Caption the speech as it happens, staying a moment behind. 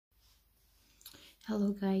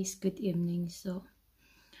Hello guys, good evening. So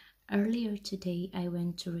earlier today I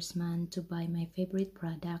went to Rossman to buy my favorite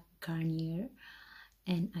product Garnier,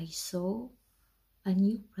 and I saw a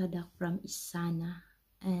new product from Isana,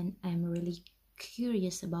 and I'm really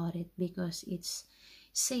curious about it because it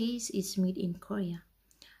says it's made in Korea.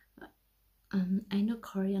 I know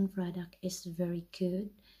Korean product is very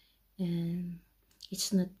good and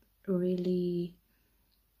it's not really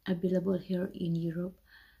available here in Europe.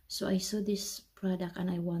 So I saw this product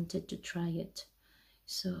and I wanted to try it.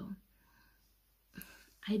 So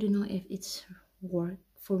I don't know if it's work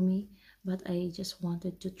for me, but I just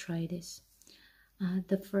wanted to try this.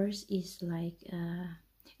 The first is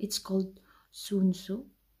it's called Sunsu,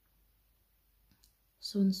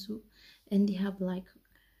 Sunsu, and they have like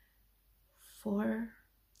four,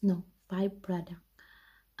 no, five product.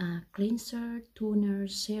 Cleanser, toner,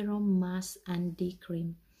 serum, mask, and day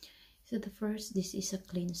cream. So the first, this is a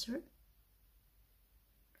cleanser,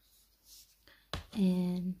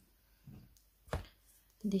 and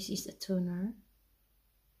this is a toner.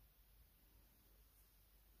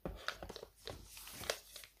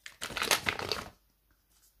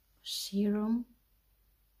 Serum,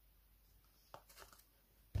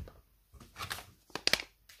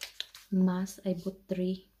 mask. I bought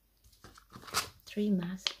three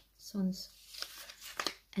masks, Sunsu,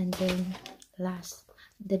 and then last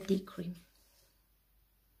the day cream.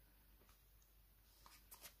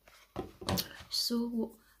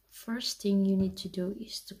 So first thing you need to do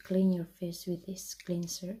is to clean your face with this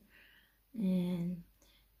cleanser, and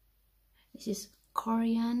this is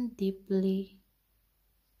Korean Deeply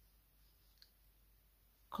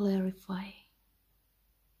Clarify.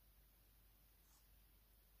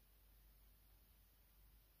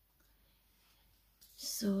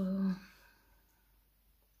 So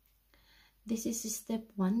this is step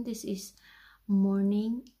one. This is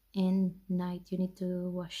morning and night. You need to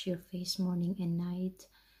wash your face morning and night,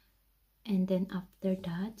 and then after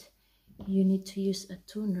that you need to use a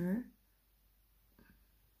toner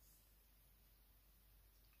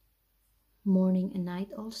morning and night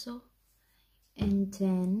also. And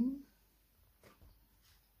then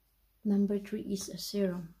number three is a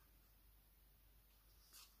serum.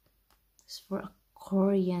 It's for a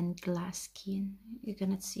Korean glass skin. You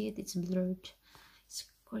cannot see it, it's blurred. It's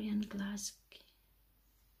Korean glass skin.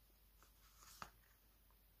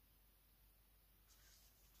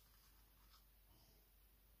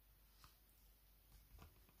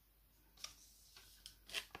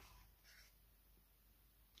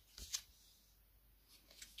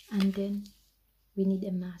 And then we need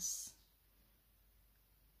a mask.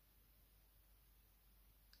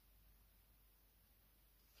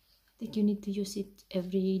 I think you need to use it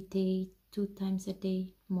every day, 2 times a day,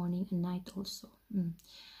 morning and night also.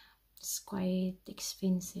 It's quite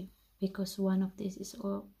expensive because one of this is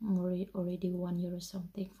already €1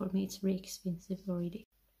 something. For me it's very expensive already.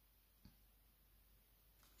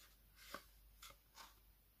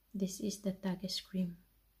 This is the Tages cream.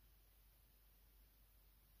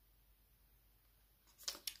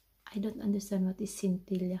 I don't understand what is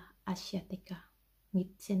Centilla asiatica.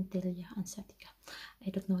 With Centilla asiatica.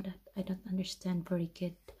 I don't know that. I don't understand very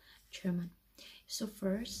good German. So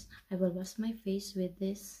first, I will wash my face with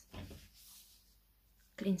this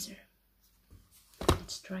cleanser.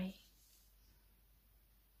 Let's try.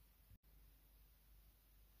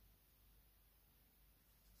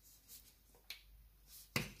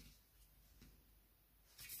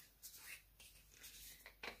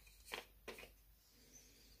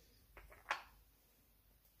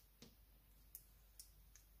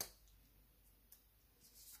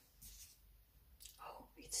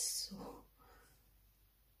 It's so,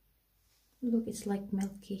 look, it's like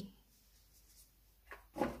milky.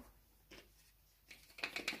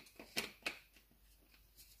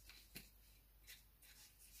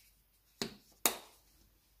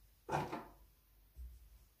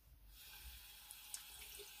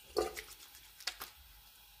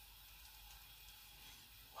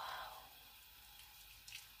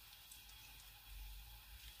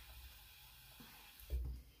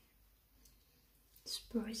 It's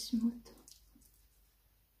very smooth.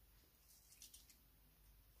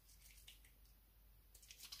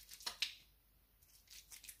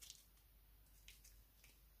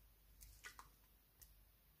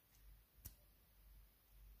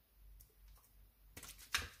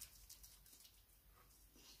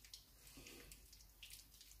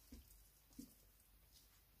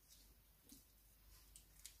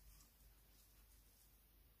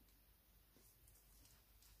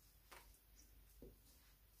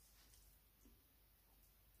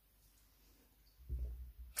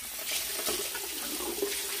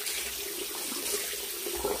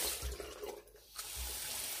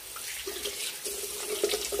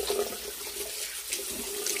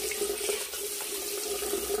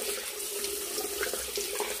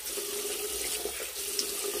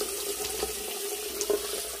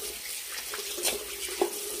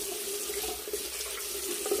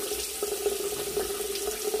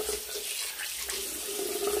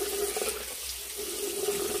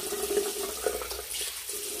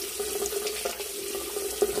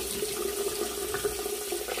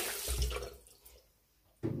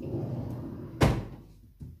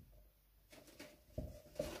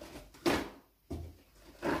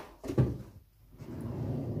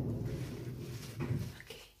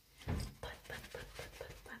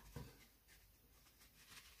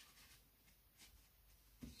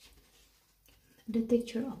 The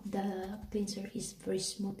texture of the cleanser is very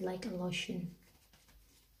smooth, like a lotion.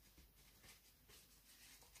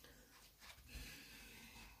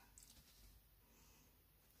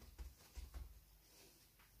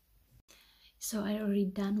 So I already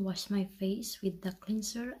done wash my face with the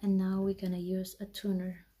cleanser, and now we're gonna use a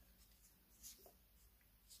toner.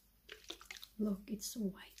 Look, it's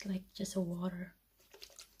white like just a water.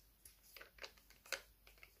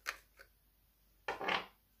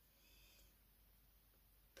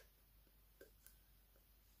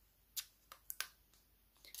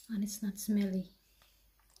 And it's not smelly.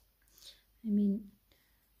 I mean,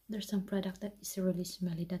 there's some product that is really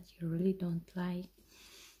smelly that you really don't like.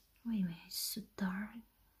 Wait a minute, it's so dark.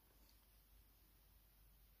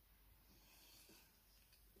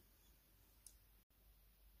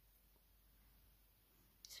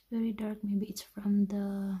 It's very dark. Maybe it's from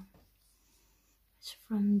the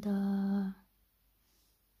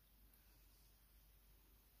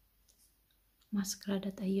mascara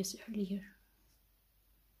that I used earlier.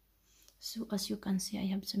 So as you can see, I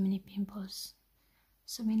have so many pimples,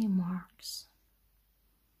 so many marks,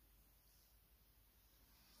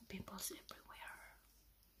 pimples everywhere.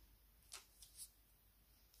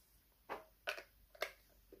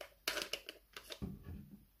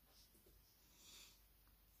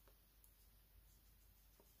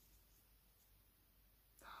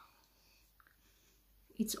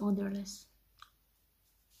 It's odorless.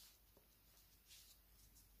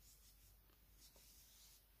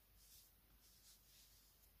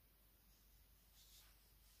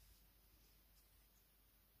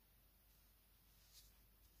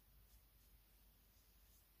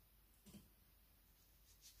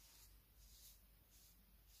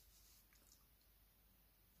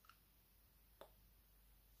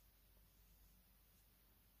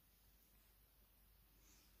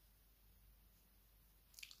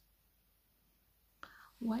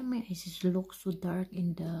 Why my eyes look so dark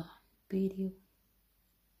in the video?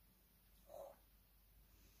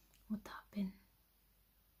 What happened?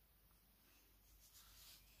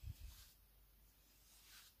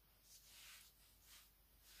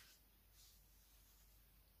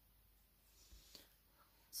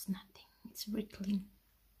 It's nothing. It's very clean.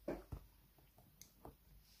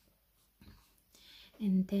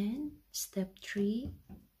 And then step 3,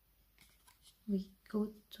 we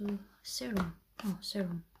go to serum. Oh,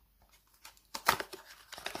 serum.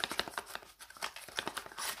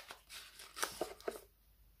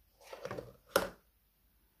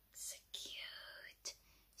 So cute.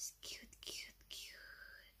 It's cute, cute,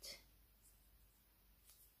 cute.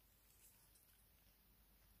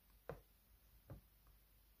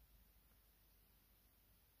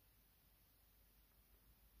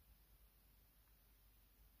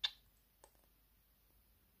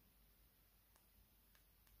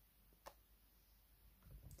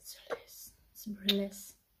 It's less. It's very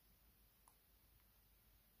less.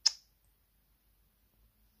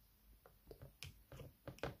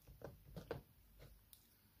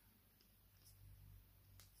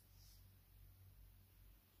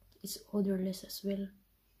 It's odorless as well.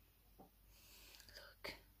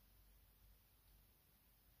 Look.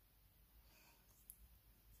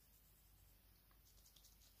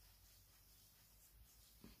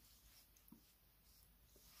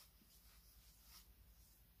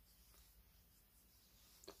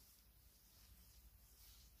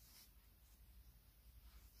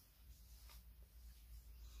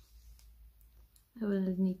 I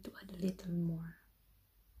will need to add a little more.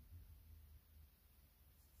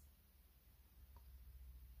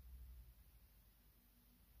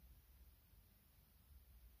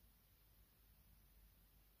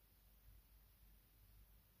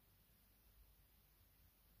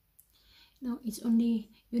 No, it's only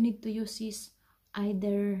you need to use this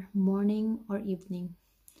either morning or evening,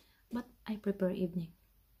 but I prefer evening.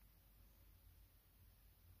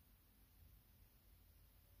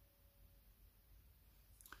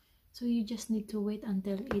 So you just need to wait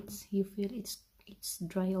until you feel it's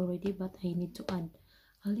dry already, but I need to add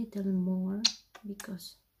a little more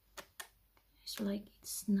because it's like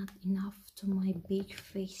it's not enough to my big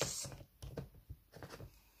face,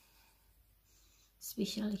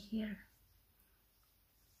 especially here.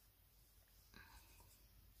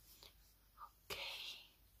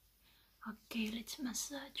 Okay, let's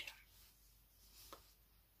massage.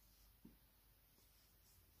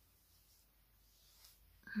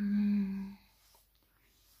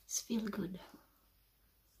 It's feel good.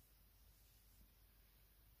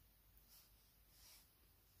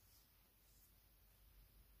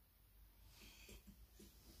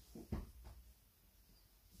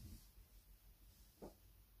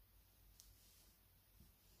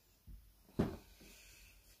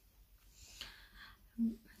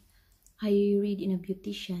 I read in a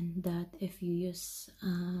beautician that if you use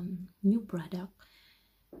new product,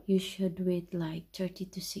 you should wait like 30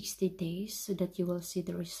 to 60 days so that you will see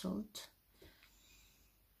the result.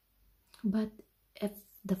 But if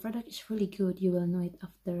the product is really good, you will know it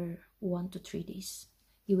after 1 to 3 days.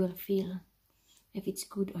 You will feel if it's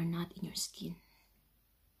good or not in your skin.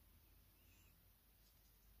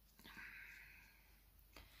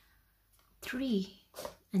 Three,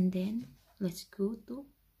 and then let's go to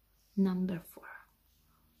number 4,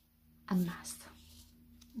 a mask.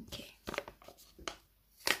 Okay.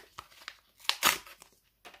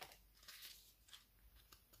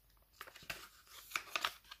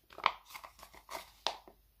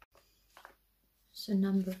 So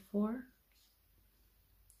number 4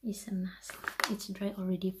 is a mask. It's dry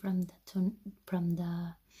already from the tone, from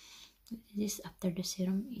the this after the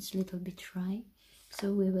serum. It's a little bit dry,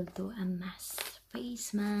 so we will do a mask,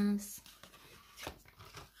 face mask.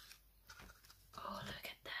 Oh, look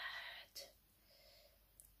at that!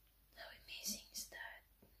 How amazing is that?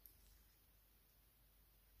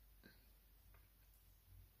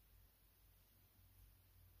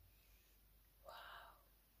 Wow!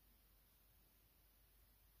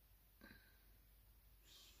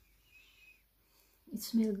 It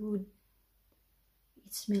smells good.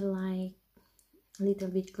 It smells like a little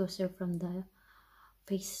bit closer from the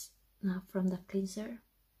face, from the cleanser,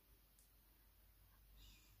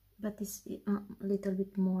 but it's a little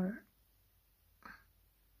bit more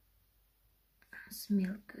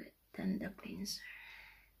smell good than the cleanser.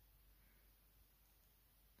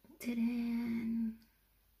 Ta-da!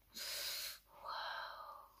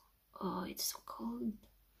 Wow! Oh, it's so cold.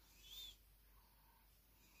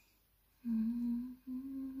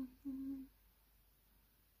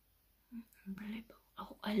 Unbelievable.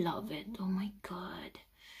 Oh, I love it. Oh my god,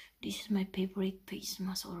 this is my favorite face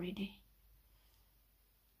mask already.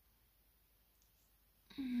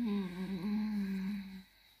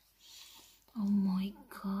 Oh my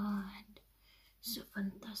god, so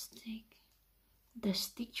fantastic. The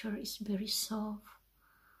texture is very soft.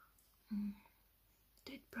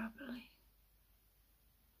 Do it properly.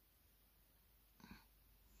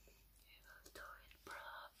 We will do it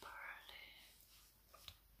properly.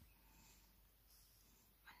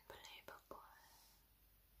 Unbelievable.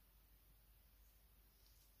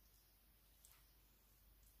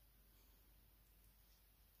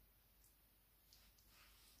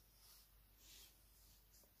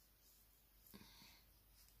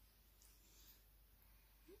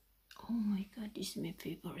 Oh my god, this is my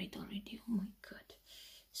favorite already. Oh my god,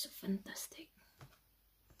 so fantastic.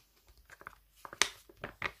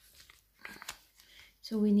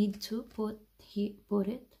 So we need to put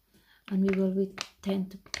it, and we will wait 10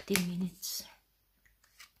 to 15 minutes.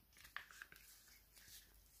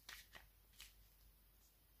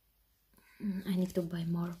 I need to buy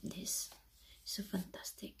more of this. So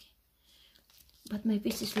fantastic. But my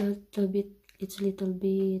face is a little bit, it's a little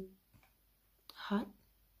bit hot.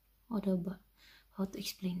 How to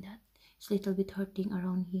explain that? It's a little bit hurting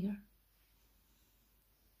around here.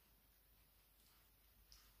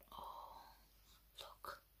 Oh,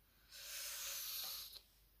 look.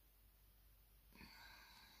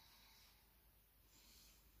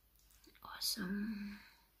 Awesome.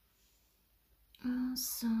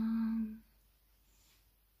 Awesome.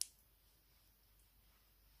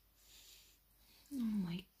 Oh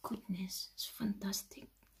my goodness, it's fantastic.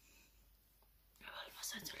 I will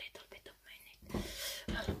massage a little bit of my neck.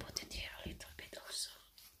 I'll put it here a little bit also.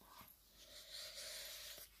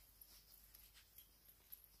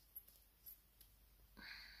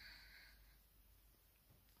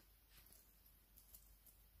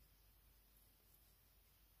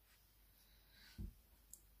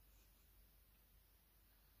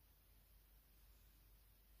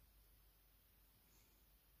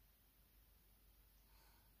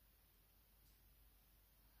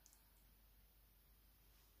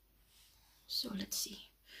 So let's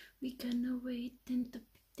see. We gonna wait 10 to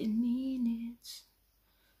 15 minutes.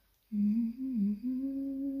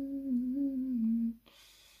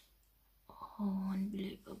 Oh,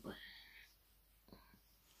 unbelievable.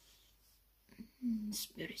 It's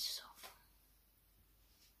very soft.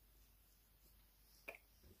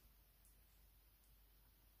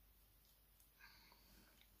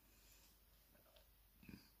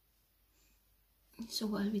 So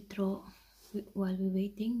while we're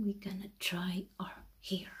waiting, we gonna dry our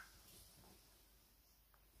hair.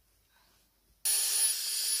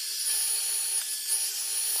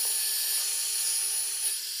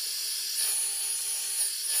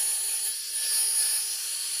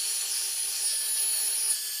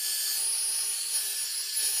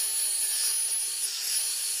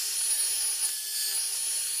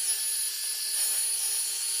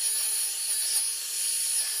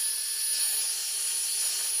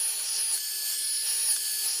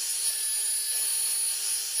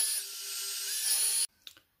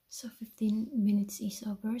 So 15 minutes is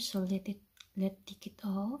over, so let take it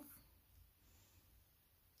off.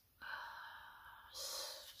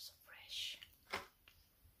 So fresh. Now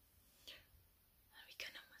we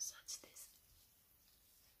gonna massage this.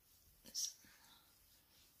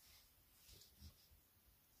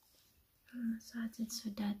 Massage it so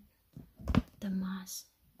that the mask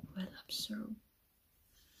will absorb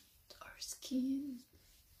to our skin.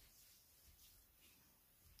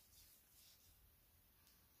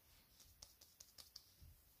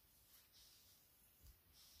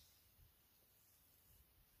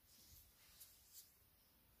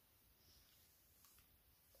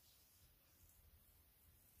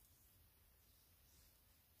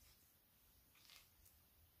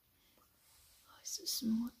 Oh, it's so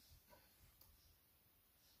smooth.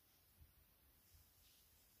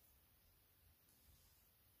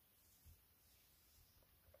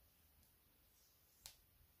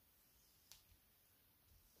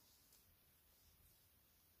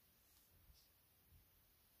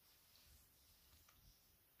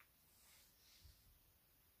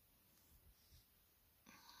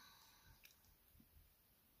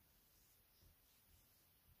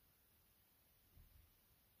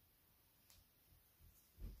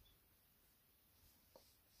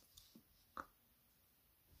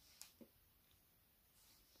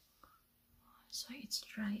 So it's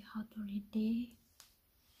dry out already.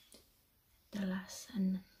 The last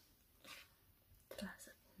and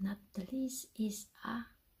not the least is a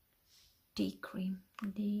day cream.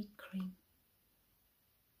 Okay,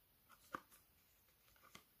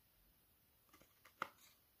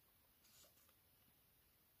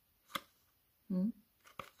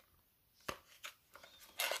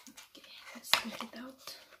 let's take it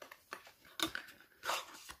out.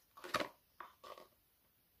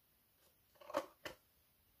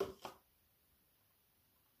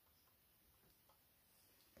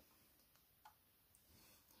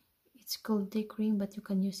 It's called day cream, but you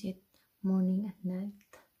can use it morning and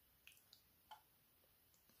night.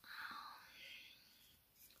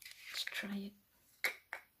 Let's try it.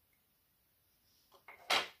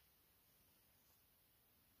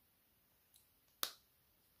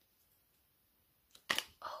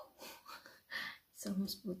 Oh, it's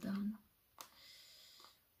almost put down.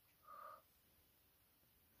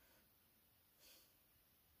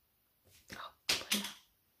 Oh, voila.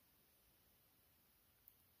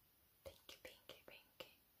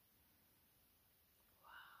 Pinky. Wow.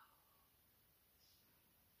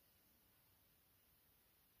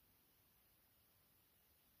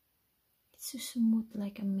 It's so smooth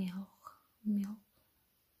like a milk.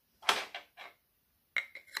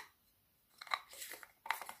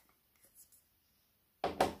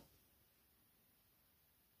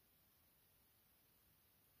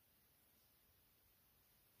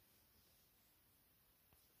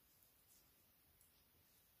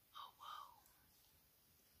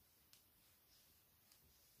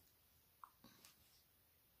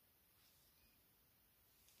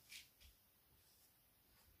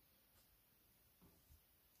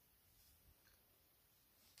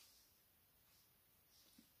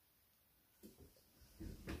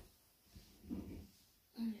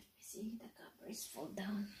 Let me see, the cover is fall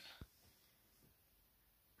down.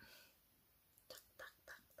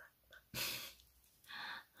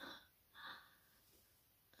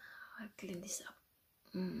 I'll clean this up.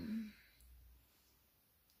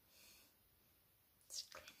 It's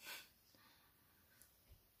clean.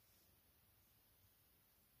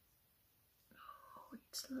 Oh,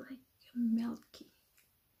 it's like milky.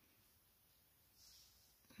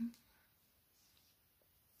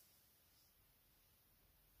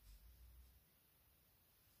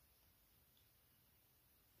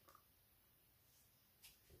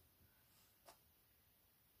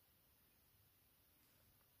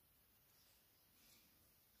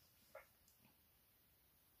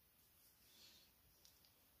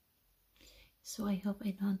 So I hope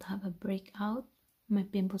I don't have a breakout. My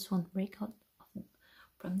pimples won't break out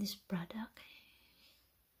from this product.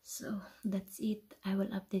 So that's it. I will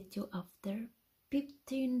update you after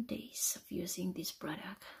 15 days of using this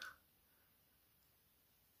product.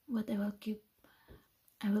 But I will keep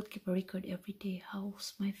a record every day.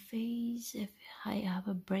 How's my face, if I have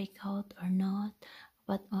a breakout or not.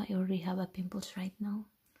 But I already have a pimples right now.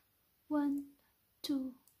 1,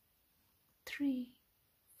 2, 3,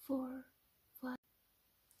 4, 5.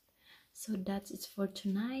 So that's it for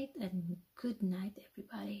tonight, and good night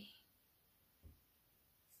everybody.